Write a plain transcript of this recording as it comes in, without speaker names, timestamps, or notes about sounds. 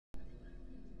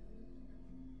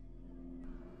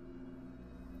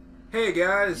Hey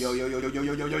guys! Yo, yo, yo, yo, yo,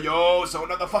 yo, yo, yo, yo, so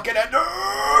another fucking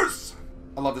Enders!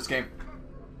 I love this game.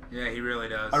 Yeah, he really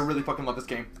does. I really fucking love this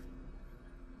game.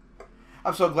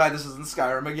 I'm so glad this isn't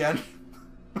Skyrim again.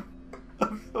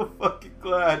 I'm so fucking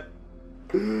glad.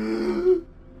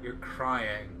 You're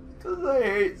crying. Because I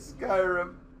hate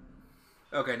Skyrim.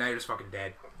 Okay, now you're just fucking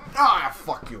dead. Ah,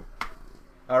 fuck you.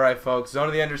 Alright, folks, Zone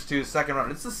of the Enders 2, second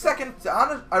run. It's the second,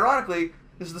 ironically,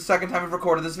 this is the second time we've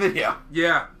recorded this video.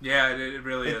 Yeah, it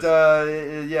really is.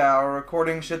 Yeah, our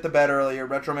recording shit the bed earlier.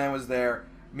 Retro Man was there.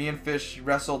 Me and Fish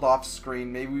wrestled off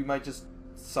screen. Maybe we might just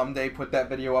someday put that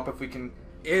video up if we can.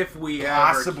 If we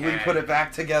possibly ever can. Put it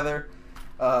back together.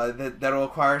 That'll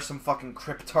require some fucking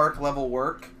Cryptarch level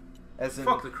work. As in,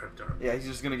 fuck the Cryptarch. Yeah, he's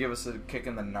just gonna give us a kick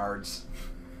in the nards.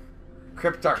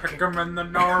 Cryptarch. Kick him in the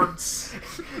nards.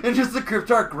 And just the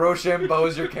Cryptarch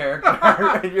Rochambeau's your character.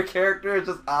 And your character is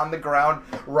just on the ground,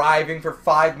 writhing for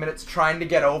 5 minutes, trying to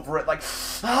get over it, like,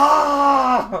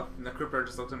 ah! And the Cryptarch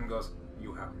just looks at him and goes,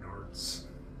 "You have nards."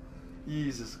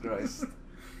 Jesus Christ.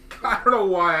 I don't know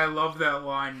why I love that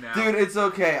line now. Dude, it's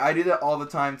okay. I do that all the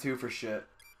time, too, for shit.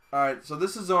 Alright, so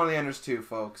this is Zone of the Enders 2,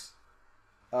 folks.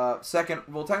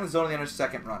 Technically Zone of the Enders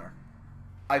second runner.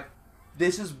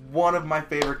 This is one of my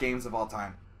favorite games of all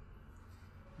time.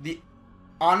 The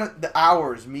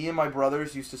hours me and my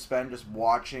brothers used to spend just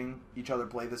watching each other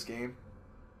play this game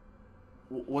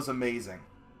was amazing.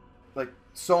 Like,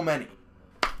 so many.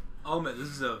 Oh man, this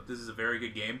is a very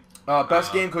good game.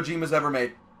 Best game Kojima's ever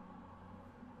made.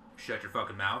 Shut your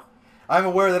fucking mouth. I'm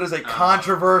aware that is a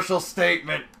controversial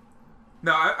statement.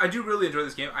 No, I do really enjoy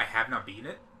this game. I have not beaten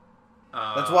it.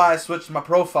 That's why I switched my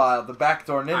profile, the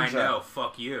Backdoor Ninja. I know,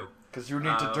 fuck you. Because you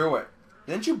need to do it.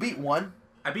 Didn't you beat one?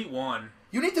 I beat one.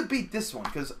 You need to beat this one,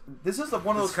 because this is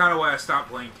one of those... That's kind of why I stopped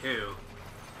playing 2.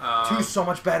 2's so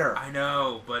much better. I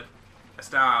know, but I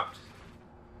stopped.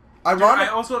 Ironic.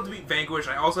 I also have to beat Vanquish.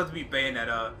 I also have to beat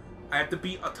Bayonetta. I have to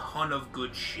beat a ton of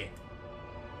good shit.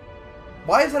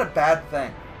 Why is that a bad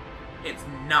thing? It's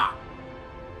not.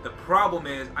 The problem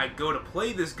is, I go to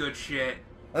play this good shit...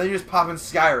 And then you just pop in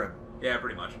Skyrim. Yeah,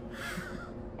 pretty much.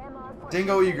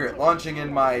 Dingo Egret launching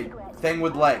in my thing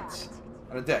with legs.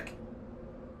 And a dick.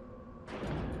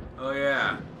 Oh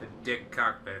yeah, the dick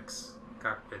cockpits.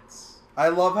 I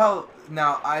love how...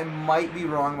 Now, I might be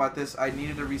wrong about this. I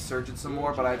needed to research it some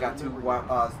more, but I got too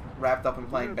wrapped up in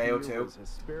playing Bayo 2.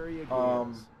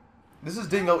 This is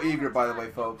Dingo Egret, by the way,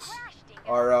 folks.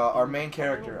 Our main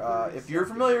character. If you're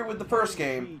familiar with the first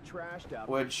game,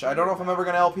 which I don't know if I'm ever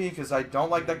going to LP, because I don't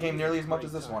like that game nearly as much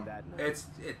as this one. It's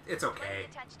okay.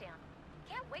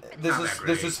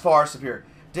 This is far superior.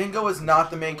 Dingo is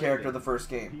not the main character of the first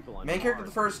game. Main character of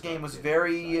the first game was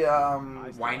very,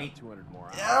 whiny?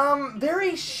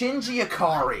 very Shinji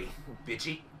Ikari.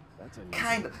 Bitchy?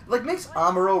 Kind of. Like, makes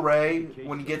Amuro Ray,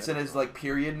 when he gets in his, like,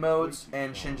 period modes,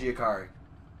 and Shinji Ikari.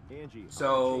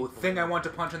 So, thing I want to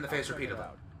punch in the face repeatedly.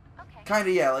 Kind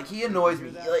of, yeah. Like, he annoys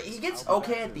me. He gets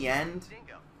okay at the end.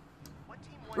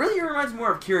 Really, he reminds me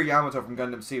more of Kira Yamato from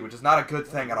Gundam Seed, which is not a good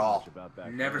thing at all.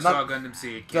 Never saw Gundam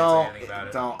Seed. Can't say anything about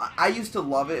it. Don't. I used to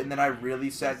love it, and then I really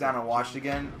sat down and watched it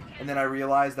again, and then I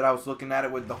realized that I was looking at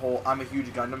it with the whole, I'm a huge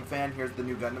Gundam fan, here's the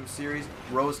new Gundam series,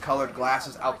 rose-colored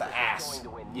glasses out the ass.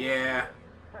 Yeah.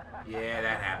 Yeah,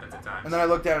 that happens at times. And then I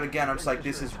looked at it again, I'm just like,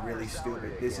 this is really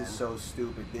stupid. This is so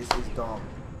stupid. This is dumb.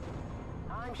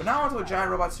 But now onto a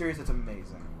giant robot series that's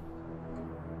amazing.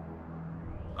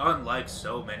 Unlike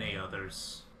so many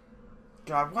others.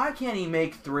 God, why can't he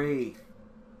make 3?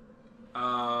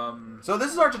 So So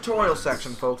this is our tutorial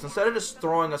section, folks. Instead of just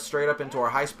throwing us straight up into our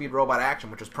high-speed robot action,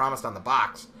 which was promised on the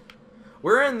box,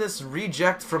 we're in this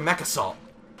reject from Mechasalt.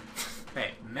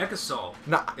 Hey, Mechasalt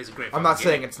is a great I'm not game.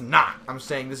 saying it's not. I'm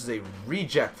saying this is a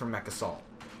reject from Mechasalt.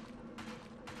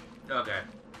 Okay.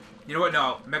 You know what?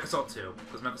 No, Mechasalt 2.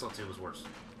 Because Mechasalt 2 was worse.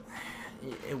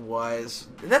 It was.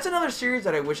 That's another series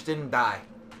that I wish didn't die.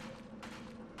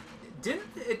 Didn't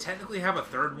it technically have a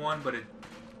third one, but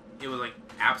it was like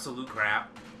absolute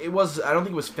crap? It was. I don't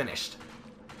think it was finished.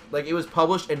 Like, it was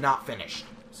published and not finished.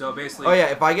 So basically... Oh yeah,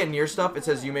 if I get near stuff, it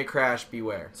says you may crash,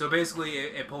 beware. So basically,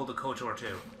 it pulled a KOTOR 2.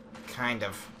 Kind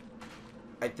of.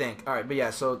 I think. Alright, but yeah,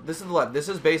 so this is the left. This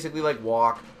is basically like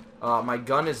walk. My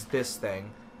gun is this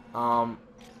thing.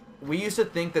 We used to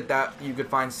think that you could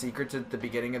find secrets at the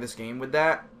beginning of this game with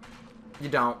that. You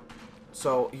don't.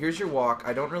 So, here's your walk.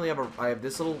 I don't really have I have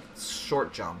this little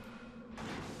short jump.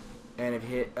 And if you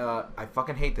hit, I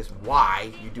fucking hate this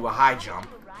Y, you do a high jump.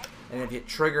 And if you hit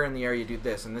trigger in the air, you do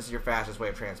this. And this is your fastest way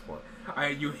of transport.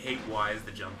 You hate Y as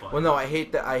the jump button. Well, no, I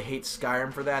hate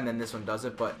Skyrim for that, and then this one does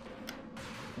it, but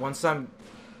once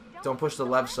don't push the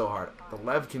lev so hard. The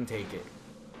lev can take it.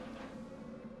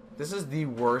 This is the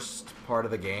worst part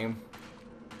of the game.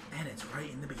 And it's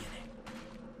right in the beginning.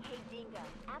 Hey, Dingo,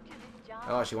 after this job,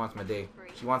 Oh, she wants my D.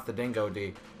 She wants the dingo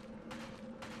D.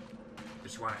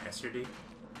 Does she want to S your D?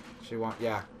 She wants,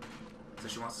 yeah. So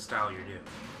she wants to style your D.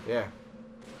 Yeah.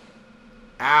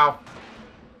 Ow.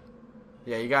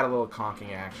 Yeah, you got a little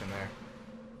conking action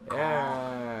there.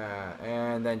 Yeah.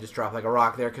 And then just drop like a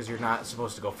rock there because you're not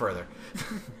supposed to go further.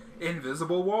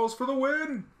 Invisible walls for the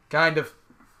win! Kind of.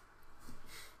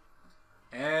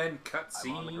 And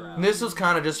cutscene. And this was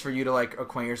kind of just for you to like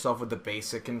acquaint yourself with the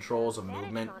basic controls of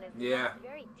movement. Metatron is Yeah.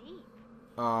 very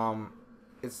deep.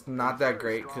 It's not that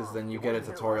great because then you get a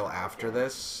tutorial after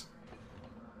this.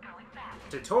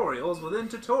 Tutorials within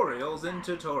tutorials in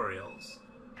tutorials.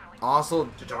 Also,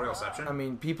 Tutorialception? I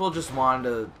mean, people just wanted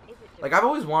to... Like, I've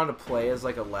always wanted to play as,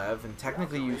 like, a Lev, and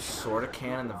technically you sort of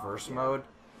can in the verse mode.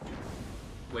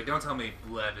 Wait, don't tell me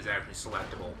Lev is actually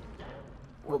selectable.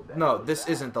 Well, no, this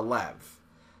isn't the Lev.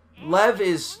 Lev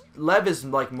is,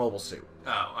 like, Mobile Suit.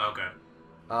 Oh,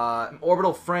 okay.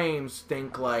 Orbital Frames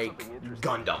think, like,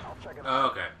 Gundam. Oh,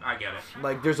 okay, I get it.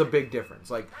 Like, there's a big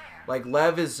difference. Like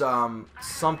Lev is,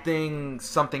 something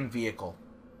vehicle.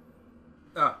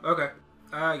 Oh, okay.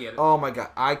 I get it. Oh my god,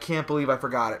 I can't believe I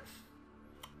forgot it.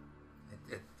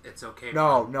 It's okay.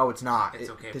 No, it's not. It's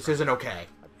okay, This bro. isn't okay.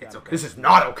 It's okay. This is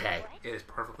not okay. It is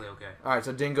perfectly okay. Alright,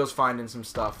 so Dingo's finding some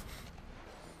stuff.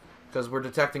 Because we're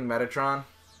detecting Metatron.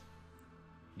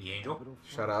 The angel?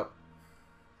 Shut up.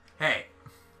 Hey,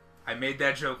 I made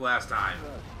that joke last time,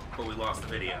 but we lost the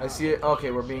video. I see it.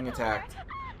 Okay, we're being attacked.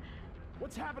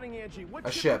 What's happening, Angie? What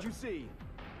A ship ship. did you see?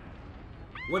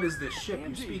 What is this ship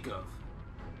you speak of?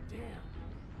 Damn.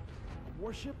 A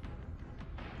warship?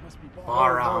 Must be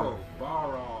Baram. Oh,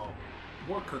 Baram.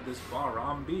 What could this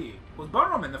Baram be? Was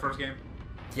Baram in the first game?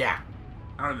 Yeah.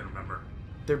 I don't even remember.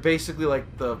 They're basically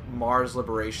like the Mars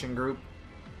Liberation Group.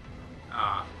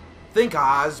 Uh, Think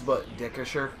Oz, but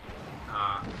Dickisher.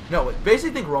 No,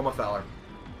 basically think Romefeller.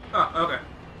 oh, okay.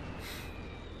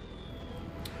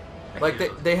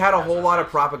 Like, they had a whole lot of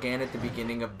propaganda at the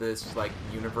beginning of this, like,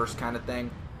 universe kind of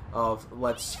thing. Of,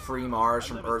 let's free Mars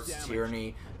from Earth's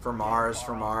tyranny. For Mars,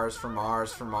 for Mars, for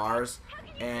Mars, for Mars.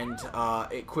 And,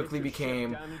 it quickly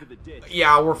became,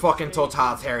 yeah, we're fucking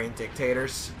totalitarian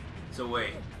dictators. So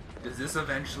wait, does this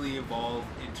eventually evolve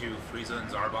into Frieza and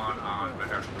Zarbon on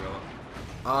Red Action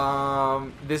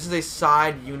Gorilla? This is a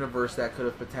side universe that could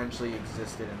have potentially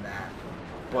existed in that.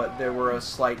 But there were a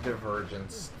slight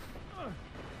divergence.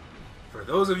 For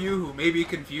those of you who may be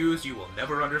confused, you will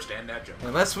never understand that joke.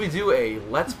 Unless we do a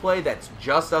Let's Play that's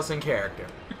just us in character.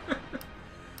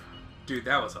 Dude,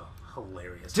 that was a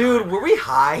hilarious Dude, time. were we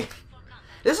high?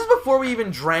 This is before we even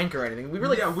drank or anything. We were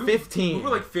like 15. We were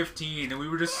like 15, and we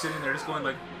were just sitting there just going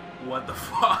like, what the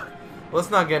fuck? Let's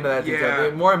not get into that detail. Yeah.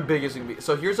 The more ambiguous we can be.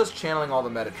 So here's us channeling all the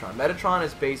Metatron. Metatron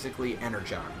is basically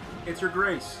Energon. It's your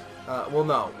grace. Well,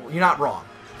 no. You're not wrong.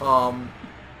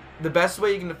 The best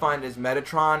way you can define it is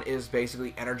Metatron is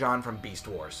basically Energon from Beast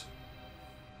Wars.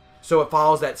 So it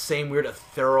follows that same weird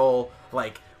ethereal,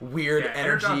 like, weird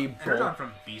energy. Energon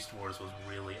from Beast Wars was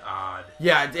really odd.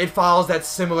 Yeah, it follows that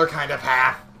similar kind of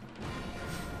path.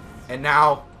 And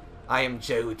now, I am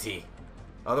Z.O.E,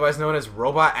 otherwise known as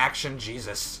Robot Action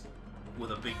Jesus.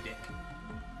 With a big dick.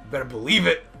 Better believe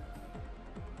it.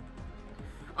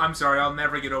 I'm sorry, I'll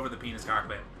never get over the penis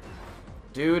cockpit.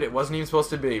 Dude, it wasn't even supposed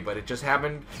to be, but it just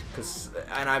happened.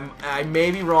 And I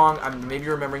may be wrong. I'm maybe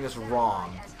remembering this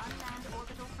wrong.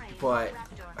 But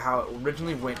how it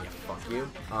originally went, yeah, fuck you.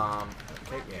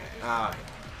 Okay, yeah.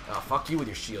 Fuck you with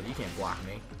your shield. You can't block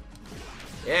me.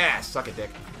 Yeah, suck it, dick.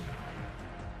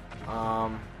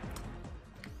 What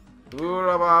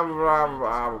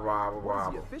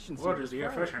is the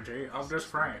efficiency of this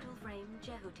frame?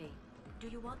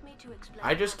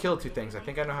 I just killed 2 things. I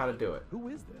think I know how to do it. Who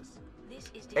is this?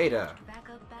 Ada.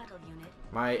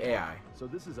 My AI. So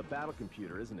this is a battle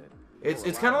computer, isn't it?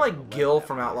 It's kind of like Gil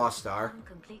from Outlaw Star.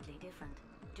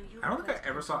 I don't think I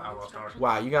ever saw Outlaw Star.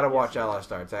 Wow, you gotta watch Outlaw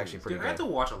Star. It's actually pretty Dude, I have good. to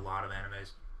watch a lot of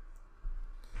animes.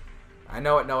 I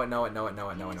know it.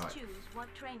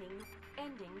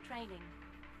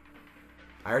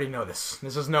 I already know this.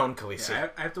 This is known, Khaleesi. Yeah,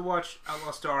 I have to watch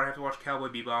Outlaw Star. I have to watch Cowboy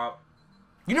Bebop.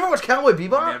 You never watched Cowboy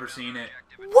Bebop? Never seen it.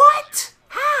 What?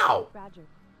 How? Roger.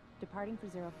 Departing for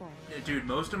 04. Dude,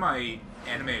 most of my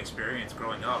anime experience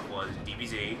growing up was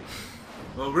DBZ.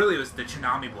 Well, really, it was the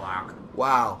Tsunami block,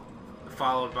 Wow.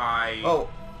 followed by Oh,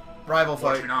 rival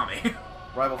more fight. Tsunami.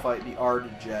 Rival fight, the Ard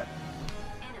Jet.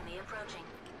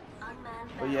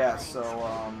 But yeah, so,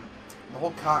 the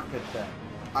whole cockpit thing.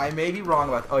 I may be wrong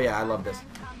about... Oh yeah, I love this.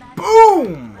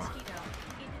 Boom!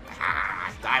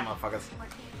 Ah, die, motherfuckers.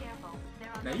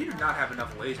 Now, you do not have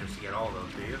enough lasers to get all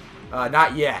those, do you?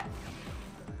 Not yet.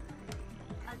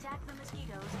 Attack the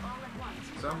mosquitoes all at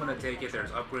once. So I'm gonna take it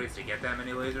there's upgrades to get that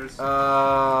many lasers.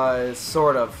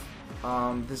 Sort of.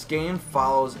 This game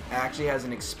actually has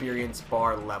an experience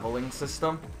bar leveling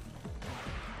system.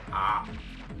 Ah.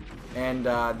 And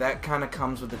that kind of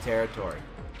comes with the territory.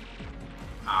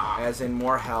 Ah. As in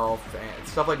more health and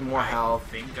stuff like more health.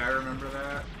 I think I remember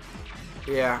that.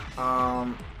 Yeah.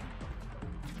 Oh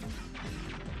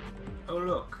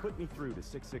look. Put me through to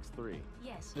 663.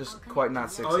 Yes. Just quite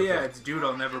not six. Oh yeah, it's dude.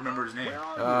 I'll never remember his name. Where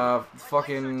are you?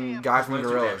 Fucking guy from Laser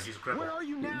Gorillas. damage, he's crippled. Where are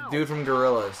you now? Dude from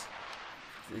Gorillas.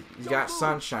 He's got Don't move.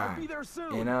 I'll be sunshine there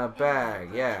soon. in a bag.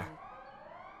 Yeah.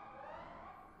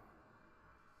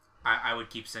 I would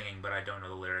keep singing, but I don't know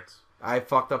the lyrics. I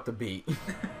fucked up the beat.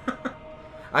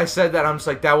 I said that. I'm just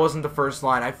like, that wasn't the first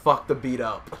line. I fucked the beat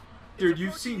up. Dude,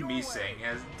 you've seen me sing.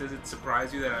 Does it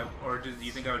surprise you that or do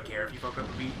you think I would care if you fucked up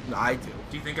the beat? I do.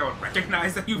 Do you think I would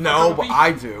recognize that you fucked No, up the but beat?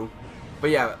 I do. But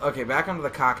yeah, okay, back onto the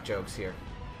cock jokes here.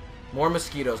 More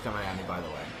mosquitoes coming at me, by the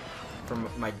way, from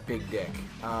my big dick.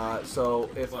 So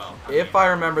if I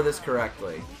remember this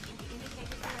correctly,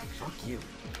 fuck you.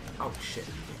 Oh shit.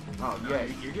 Oh No, yeah.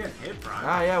 you're getting hit, Brian.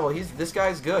 Ah yeah. Well, this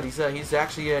guy's good. He's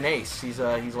actually an ace. He's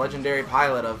legendary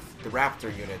pilot of the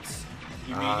Raptor units.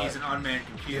 You mean he's an unmanned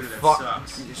computer that Fuck.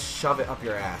 sucks? You just shove it up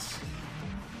your ass.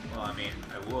 Well, I mean,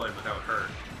 I would, but that would hurt.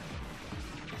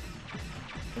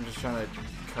 I'm just trying to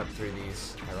cut through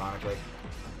these, ironically.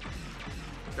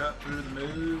 Cut through the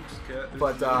moves. Cut through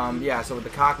But the moves. yeah, so with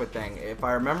the cockpit thing, if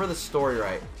I remember the story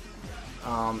right,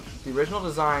 the original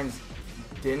designs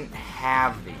didn't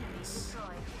have these.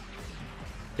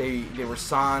 They were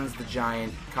Sans the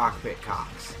giant cockpit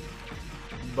cocks.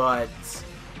 But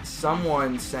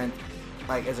someone sent,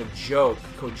 like as a joke,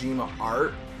 Kojima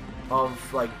art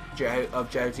of like of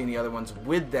J.O.E. and the other ones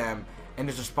with them, and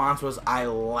his response was, "I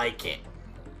like it."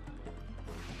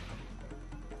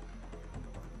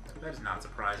 That does not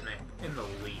surprise me in the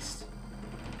least.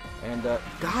 And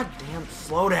goddamn,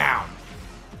 slow down.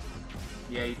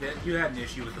 Yeah, you had an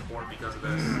issue with the port because of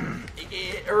this.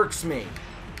 It irks me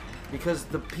because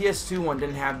the PS2 one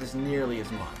didn't have this nearly as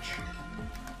much.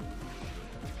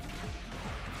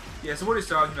 Yeah, so what he's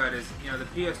talking about is, you know, the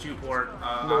PS2 port,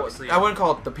 obviously... I wouldn't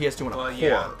call it the PS2 one a Well, port.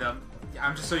 yeah,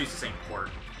 I'm just so used to saying port.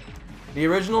 The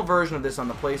original version of this on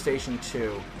the PlayStation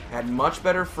 2 had much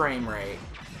better frame rate.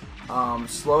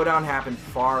 Slowdown happened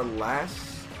far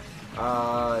less.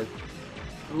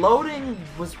 Loading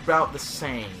was about the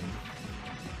same.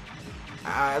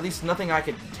 At least nothing I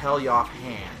could tell you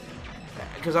offhand.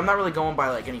 Because I'm not really going by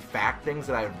like any fact things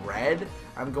that I've read.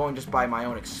 I'm going just by my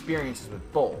own experiences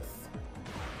with both.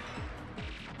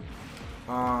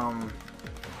 I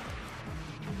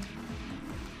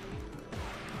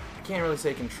can't really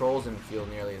say controls didn't feel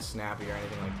nearly as snappy or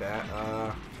anything like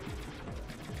that.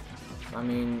 I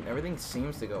mean, everything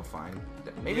seems to go fine.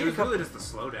 Maybe It was really just the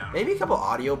slowdown. maybe a couple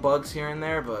audio bugs here and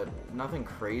there, but nothing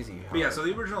crazy. But yeah, so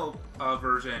the original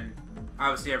version,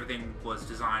 obviously everything was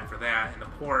designed for that, and the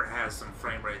port has some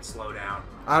frame rate slowdown.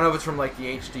 I don't know if it's from like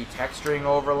the HD texturing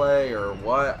overlay or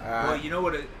what. Well, you know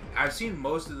what? I've seen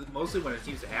mostly when it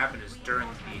seems to happen is during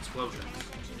the explosions.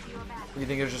 You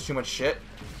think there's just too much shit?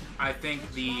 I think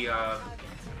the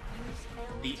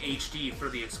HD for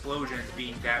the explosions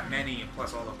being that many, and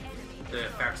plus all the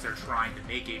effects they're trying to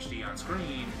make HD on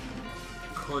screen,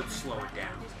 could slow it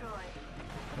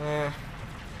down.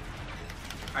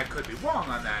 I could be wrong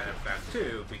on that effect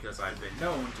too, because I've been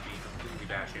known to be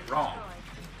completely batshit wrong.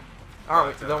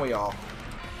 Alright, then we all.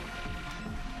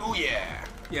 Oh yeah!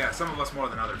 Yeah, some of us more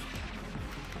than others.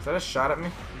 Is that a shot at me?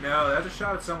 No, that's a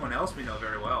shot at someone else we know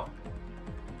very well.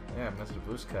 Yeah, Mr.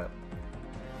 Boost Cut.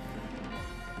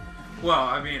 Well,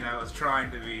 I mean, I was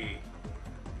trying to be,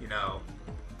 you know,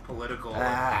 politically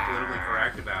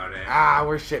correct about it.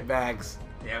 We're shitbags.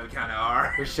 Yeah, we kind of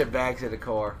are. We're shitbags at the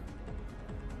core.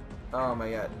 Oh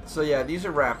my god. So yeah, these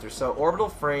are Raptors. So orbital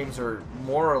frames are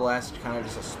more or less kind of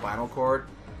just a spinal cord.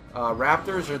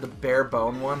 Raptors are the bare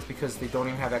bone ones because they don't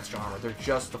even have extra armor. They're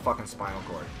just the fucking spinal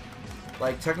cord.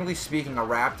 Like, technically speaking, a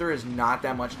Raptor is not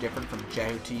that much different from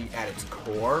J.O.E. at its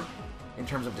core in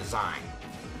terms of design.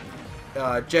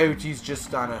 J.O.E.'s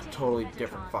just on a totally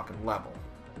different fucking level.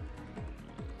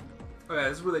 Oh yeah,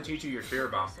 this is where they teach you your fear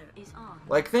bomb.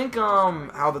 Like, think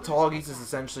how the Tall Geese is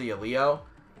essentially a Leo,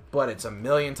 but it's a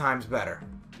million times better.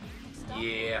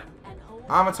 Yeah.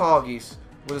 I'm a Tall Geese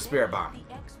with a Spirit Bomb.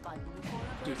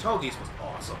 Dude, Tall Geese was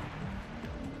awesome.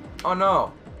 Oh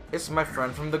no, it's my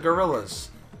friend from the Gorillas.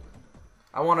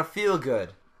 I want to feel good.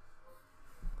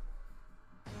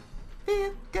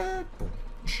 Feel good.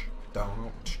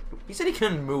 Don't. He said he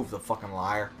couldn't move, the fucking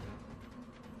liar.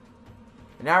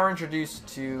 And now we're introduced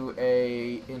to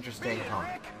a interesting hump.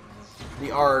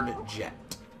 The Ard Jet.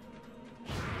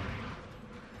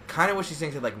 Kind of wish these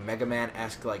things had like Mega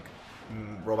Man-esque like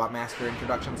Robot Master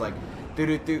introductions, like do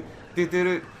do do do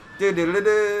do do do do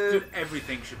do. Dude,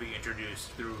 everything should be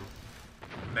introduced through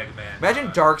Mega Man.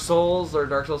 Imagine Dark Souls or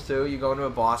Dark Souls 2. You go into a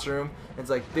boss room, and it's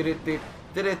like do do do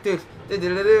do do do do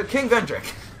do do King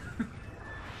Vendrick,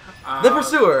 the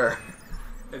Pursuer.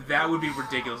 That would be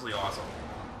ridiculously awesome.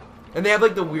 And they have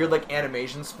like the weird like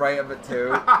animation sprite of it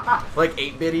too, like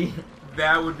 8-bitty.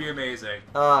 That would be amazing.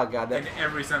 Oh god, that. In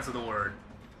every sense of the word.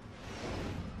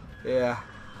 Yeah.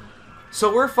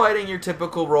 So we're fighting your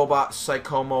typical robot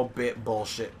Psychomo bit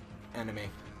bullshit enemy.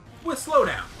 With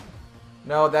slowdown.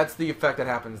 No, that's the effect that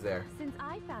happens there. Since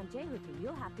I found J-Hoopy,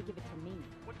 you'll have to give it to me.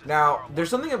 Now, there's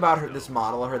something about her, this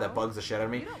model of her that bugs the shit out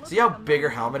of me. See how big her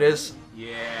helmet is?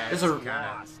 Yeah.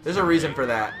 There's a reason for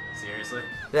that. Seriously?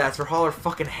 Yeah, it's for all her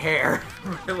fucking hair.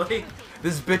 Really?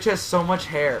 This bitch has so much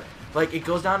hair. Like, it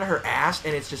goes down to her ass,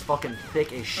 and it's just fucking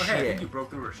thick as shit. Okay, I think you broke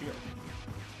through her shield.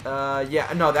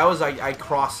 Yeah, no, that was, I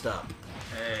crossed up.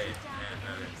 Hey,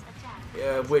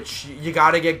 okay. Which you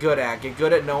gotta get good at. Get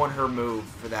good at knowing her move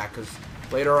for that, because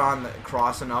later on,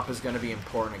 crossing up is gonna be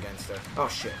important against her. Oh,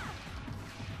 shit.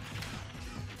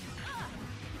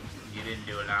 You didn't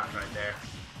do it out right there.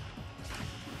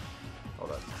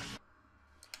 Hold up.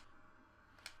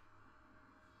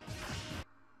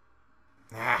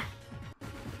 Ah.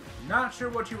 Not sure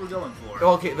what you were going for.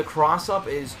 Okay, the cross-up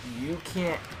is you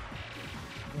can't...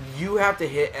 You have to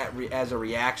hit as a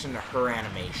reaction to her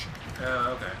animation.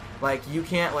 Oh, okay. Like, you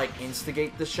can't, like,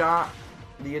 instigate the shot,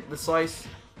 the slice.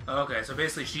 Okay, so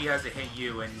basically she has to hit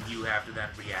you and you have to then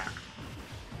react.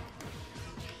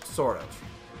 Sort of.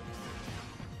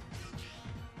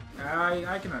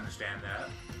 I can understand that.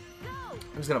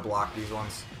 I'm just gonna block these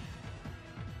ones.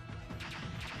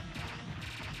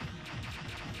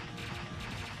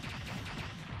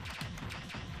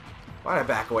 Why'd I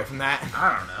back away from that?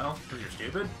 I don't know, because you're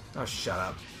stupid. Oh, shut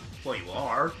up. Well, you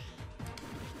are.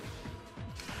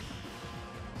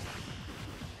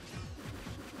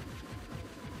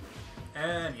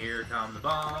 And here come the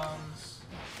bombs.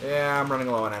 Yeah, I'm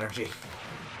running low on energy.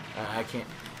 I can't...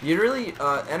 You really...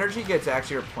 energy gets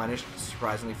actually replenished,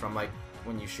 surprisingly, from, like,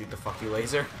 when you shoot the fuck you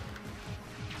laser.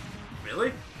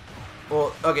 Really?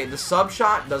 Well, okay, the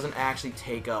sub-shot doesn't actually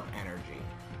take up energy.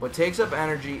 What takes up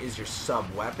energy is your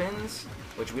sub-weapons,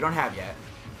 which we don't have yet.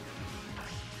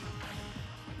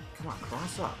 Come on,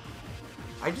 cross up.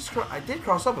 I did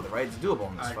cross up with it, right? It's doable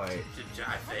in this fight.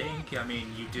 I think. I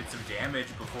mean, you did some damage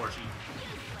before she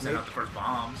sent out the first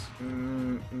bombs.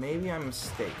 Maybe I'm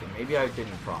mistaken. Maybe I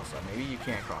didn't cross up. Maybe you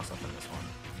can't cross up in this one.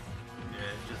 Yeah,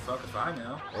 just fuck if I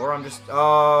know. Or I'm just,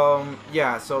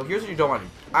 yeah, so here's what you don't want to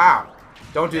do. Ow!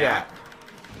 Don't do that.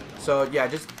 So, yeah,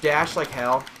 just dash like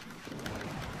hell.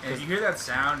 And if you hear that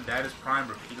sound, that is Prime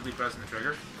repeatedly pressing the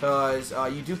trigger. Because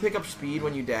you do pick up speed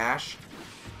when you dash.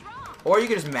 Or you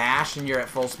can just mash and you're at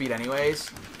full speed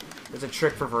anyways. There's a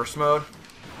trick for burst mode.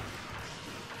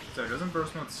 So doesn't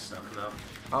burst mode suck,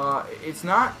 though? It's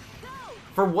not...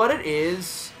 For what it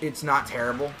is, it's not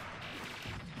terrible.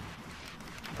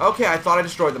 Okay, I thought I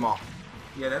destroyed them all.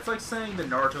 Yeah, that's like saying the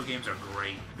Naruto games are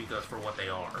great because for what they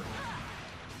are.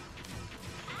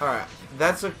 Alright,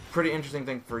 that's a pretty interesting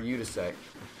thing for you to say.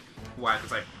 Why?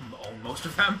 Because I own most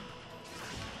of them?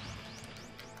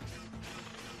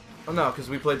 Oh no, because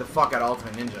we played the fuck out of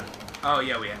Ultimate Ninja. Oh,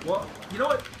 yeah, we have. Well, you know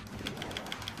what?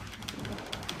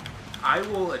 I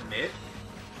will admit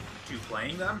to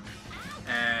playing them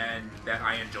and that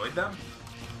I enjoyed them.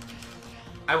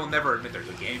 I will never admit they're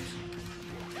good games.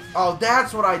 Oh,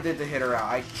 that's what I did to hit her out.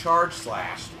 I charge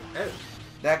slashed. Oh.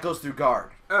 That goes through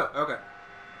guard. Oh, okay.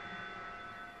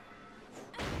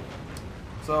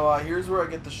 So here's where I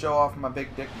get to show off my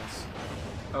big dickness.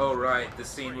 Oh, right. The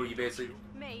scene where you basically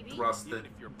thrust the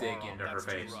dick into her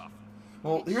face.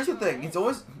 Well, here's the thing. It's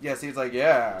always... Yeah, see, it's like,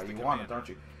 yeah, you want it, don't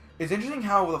you? It's interesting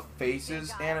how the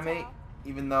faces animate,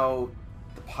 even though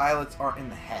the pilots aren't in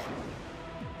the head.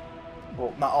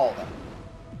 Well, not all of them.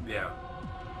 Yeah.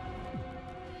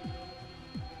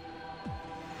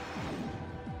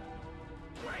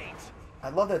 I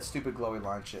love that stupid glowy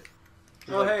line shit.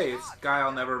 Oh, hey, it's a guy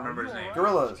I'll never remember his name.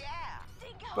 Gorillas.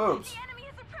 Boobs.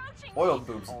 Oiled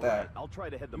boobs at that. I'll try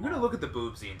to head them You're gonna off. look at the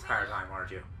boobs the entire time, aren't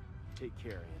you? Take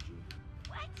care, Angie.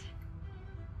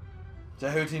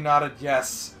 Jehuti nodded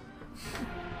yes.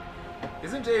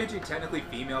 Isn't J.H.G. technically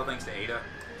female thanks to Ada?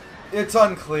 It's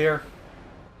unclear.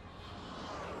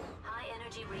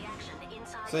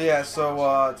 So yeah,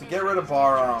 so to get rid of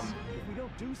our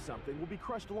do something, we'll be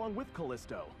crushed along with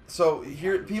Callisto. So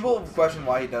here, people question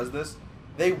why he does this.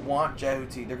 They want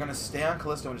Jehuti. They're gonna stay on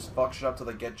Callisto and just fuck shit up till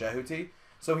they get Jehuti.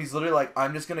 So he's literally like,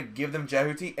 I'm just gonna give them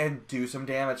Jehuti and do some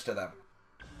damage to them.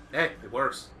 Hey, it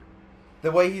works.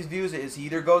 The way he views it is he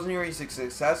either goes in here and he's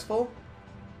successful,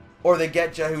 or they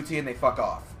get Jehuti and they fuck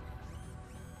off.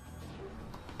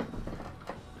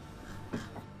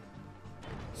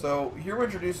 So here we're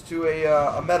introduced to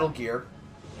a Metal Gear-esque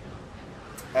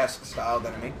styled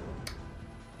enemy.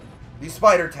 The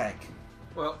Spider Tank.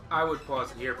 Well, I would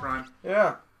pause it here, Prime.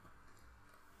 Yeah.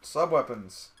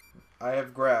 Sub-weapons. I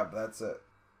have grab, that's it.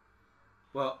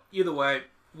 Well, either way,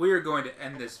 we are going to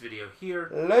end this video here.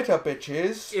 Later,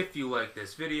 bitches. If you like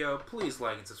this video, please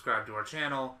like and subscribe to our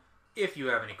channel. If you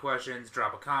have any questions,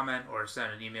 drop a comment or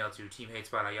send an email to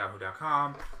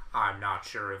teamhatespot@yahoo.com. I'm not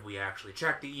sure if we actually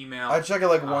check the email. I check it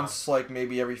like once, like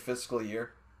maybe every fiscal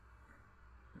year.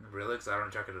 Really? Because I don't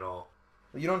check it at all.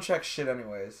 You don't check shit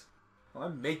anyways. Well, I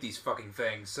make these fucking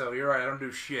things, so you're right, I don't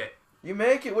do shit. You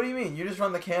make it? What do you mean? You just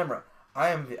run the camera. I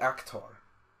am the actor.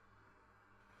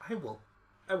 I will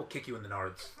kick you in the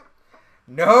nards.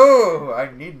 No! I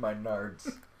need my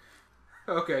nards.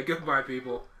 Okay, goodbye,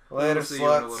 people. Later, We'll see you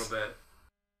in a sluts. little bit.